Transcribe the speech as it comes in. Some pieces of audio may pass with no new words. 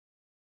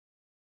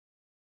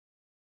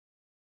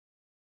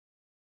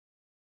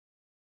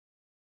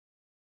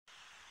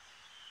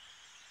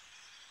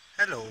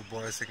Hello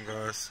boys and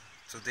girls,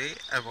 today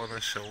I want to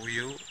show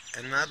you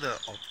another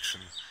option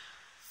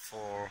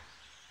for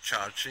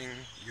charging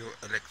your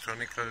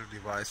electronical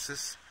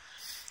devices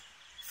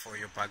for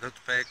your bucket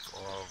bag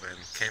or when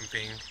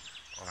camping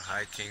or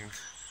hiking.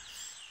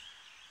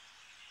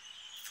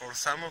 For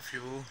some of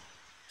you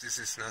this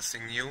is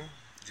nothing new,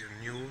 you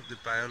knew the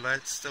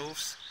BioLite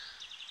stoves,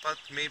 but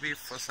maybe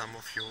for some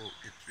of you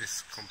it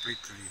is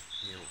completely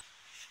new.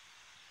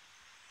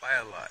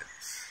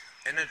 BioLite,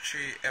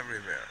 energy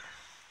everywhere.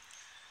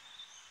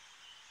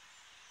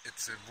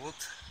 It's a wood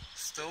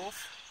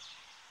stove,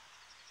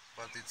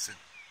 but it's a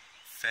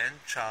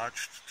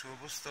fan-charged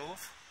turbo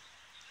stove,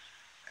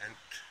 and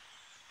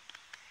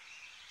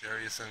there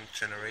is a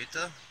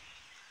generator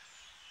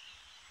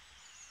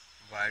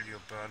while you're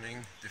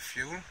burning the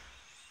fuel.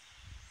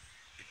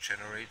 It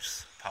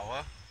generates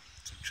power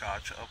to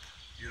charge up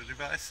your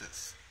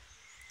devices.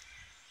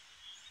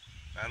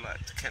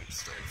 BioLite Camp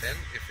Stove. And then,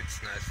 if it's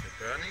nicely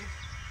burning,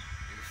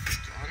 you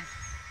fit on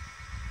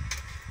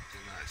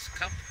the nice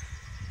cup.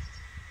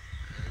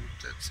 And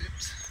that's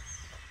it.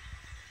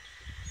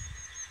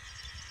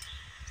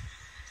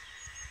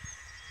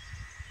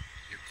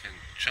 You can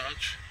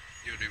charge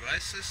your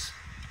devices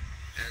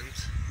and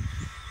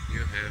you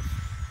have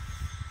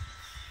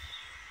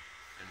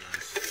a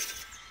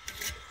nice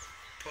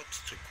pot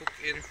to cook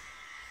in.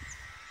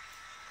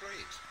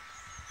 Great.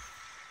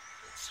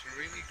 That's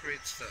really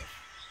great stuff.